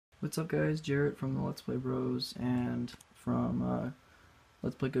What's up guys, Jarrett from the Let's Play Bros and from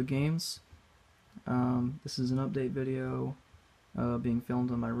Let's Play Good Games. This is an update video being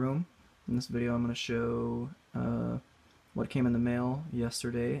filmed in my room. In this video I'm going to show what came in the mail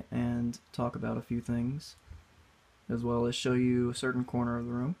yesterday and talk about a few things, as well as show you a certain corner of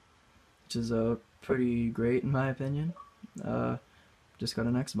the room, which is pretty great in my opinion. Just got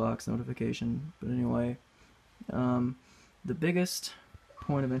an Xbox notification, but anyway, the biggest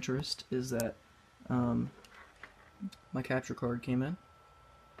point of interest is that my capture card came in.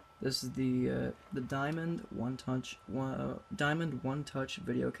 This is the Diamond One Touch Video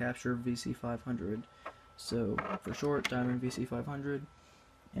Capture VC500. So for short, Diamond VC500.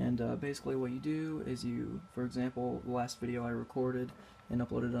 And basically what you do is you, for example, the last video I recorded and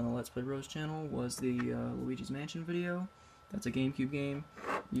uploaded on the Let's Play Bros channel was the Luigi's Mansion video. That's a GameCube game.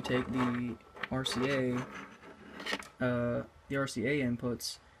 You take the RCA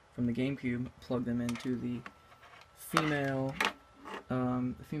inputs from the GameCube, plug them into the female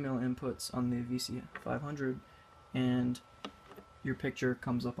inputs on the VC500, and your picture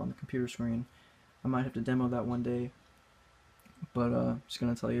comes up on the computer screen. I might have to demo that one day, but just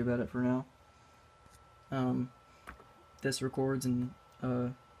gonna tell you about it for now. This records in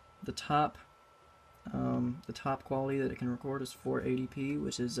the top quality that it can record is 480p,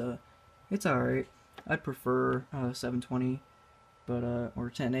 which is it's alright. I'd prefer 720, but or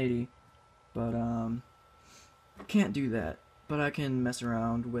 1080, but can't do that. But I can mess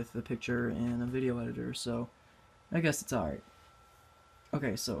around with the picture in a video editor, so I guess it's alright.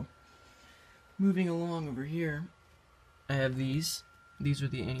 Okay, so moving along over here, I have these. These are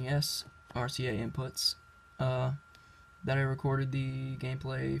the NES RCA inputs that I recorded the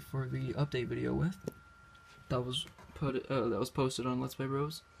gameplay for the update video with. That was posted on Let's Play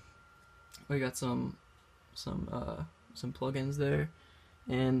Bros. We got some plugins there,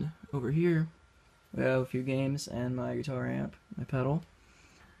 and over here we have a few games and my guitar amp, my pedal.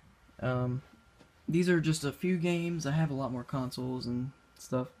 These are just a few games. I have a lot more consoles and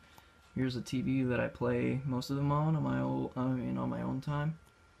stuff. Here's a TV that I play most of them on my own time.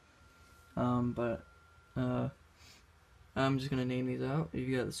 But I'm just gonna name these out.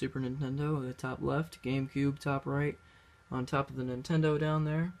 You got the Super Nintendo, the top left, GameCube, top right. On top of the Nintendo down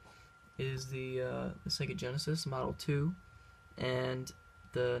there is the Sega Genesis Model 2, and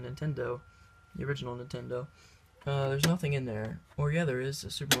the Nintendo, the original Nintendo. There's nothing in there. Or yeah, there is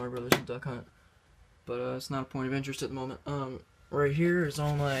a Super Mario Brothers and Duck Hunt, but it's not a point of interest at the moment. Right here is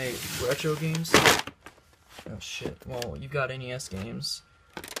all my retro games. Oh shit. Well, you've got NES games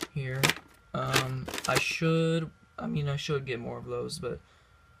here. I should get more of those, but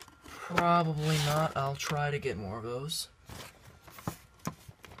probably not. I'll try to get more of those.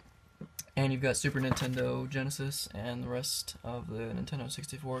 And you've got Super Nintendo, Genesis, and the rest of the Nintendo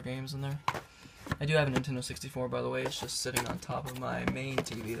 64 games in there. I do have a Nintendo 64, by the way. It's just sitting on top of my main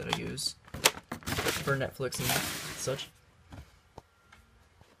TV that I use for Netflix and such.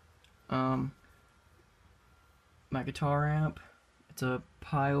 My guitar amp, it's a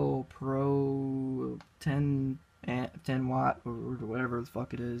Pile Pro 10 watt or whatever the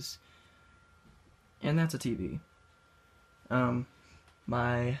fuck it is, and that's a TV.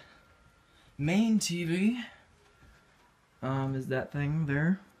 My main TV is that thing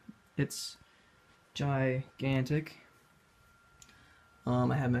there. It's gigantic.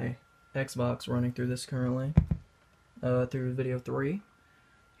 I have my Xbox running through this currently, through video 3.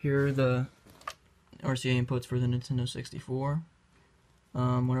 Here are the RCA inputs for the Nintendo 64.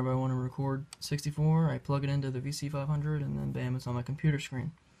 Whenever I want to record 64, I plug it into the VC500, and then bam, it's on my computer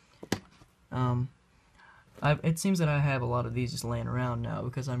screen. It seems that I have a lot of these just laying around now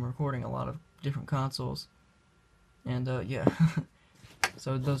because I'm recording a lot of different consoles. And yeah,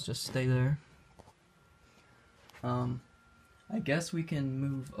 so those just stay there. I guess we can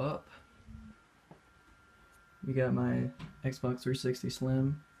move up. We got my Xbox 360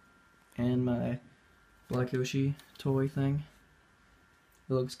 Slim and my Black Yoshi toy thing.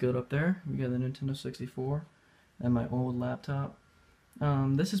 It looks good up there. We got the Nintendo 64 and my old laptop.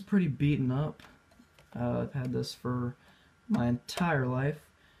 This is pretty beaten up. I've had this for my entire life,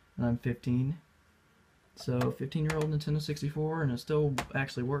 and I'm 15. So 15-year-old Nintendo 64, and it still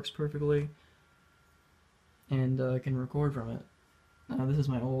actually works perfectly, and I can record from it. This is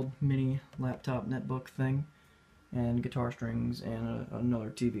my old mini laptop netbook thing, and guitar strings, and another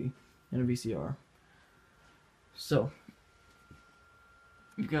TV, and a VCR. So,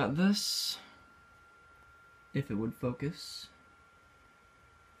 you got this, if it would focus.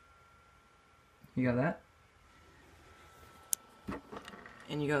 You got that.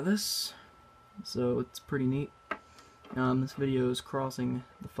 And you got this, so it's pretty neat. This video is crossing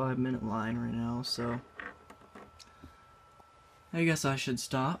the 5-minute line right now, so I guess I should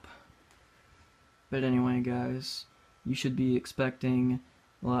stop. But anyway, guys, you should be expecting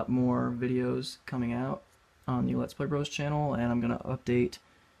a lot more videos coming out on the Let's Play Bros channel, and I'm gonna update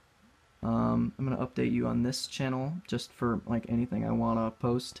you on this channel just for like anything I wanna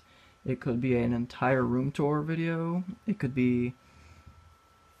post. It could be an entire room tour video, it could be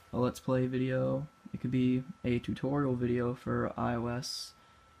a Let's Play video, it could be a tutorial video for iOS,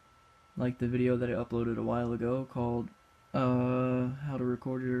 like the video that I uploaded a while ago called how to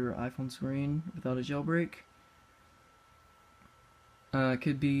record your iPhone screen without a jailbreak. It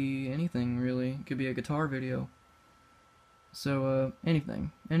could be anything, really. It could be a guitar video. So,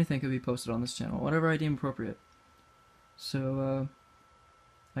 anything could be posted on this channel, whatever I deem appropriate. So,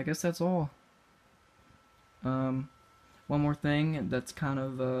 I guess that's all. One more thing that's kind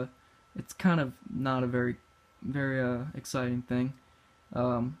of, it's kind of not a very exciting thing.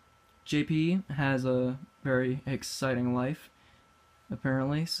 JP has a very exciting life,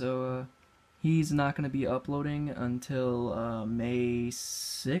 apparently, so, he's not going to be uploading until, May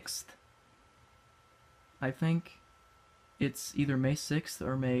 6th, I think. It's either May 6th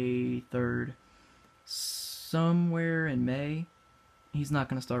or May 3rd. Somewhere in May. He's not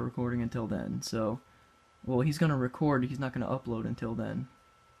going to start recording until then, so, well, he's going to record, he's not going to upload until then.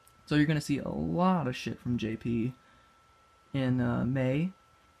 So you're going to see a lot of shit from JP in May.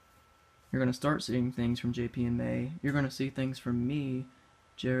 You're going to start seeing things from JP in May. You're going to see things from me,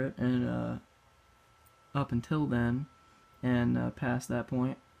 Jarrett, and up until then, and past that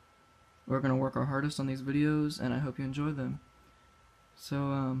point. We're going to work our hardest on these videos, and I hope you enjoy them.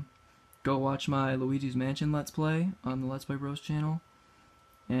 So, go watch my Luigi's Mansion Let's Play on the Let's Play Bros channel,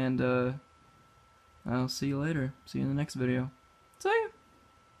 and I'll see you later. See you in the next video.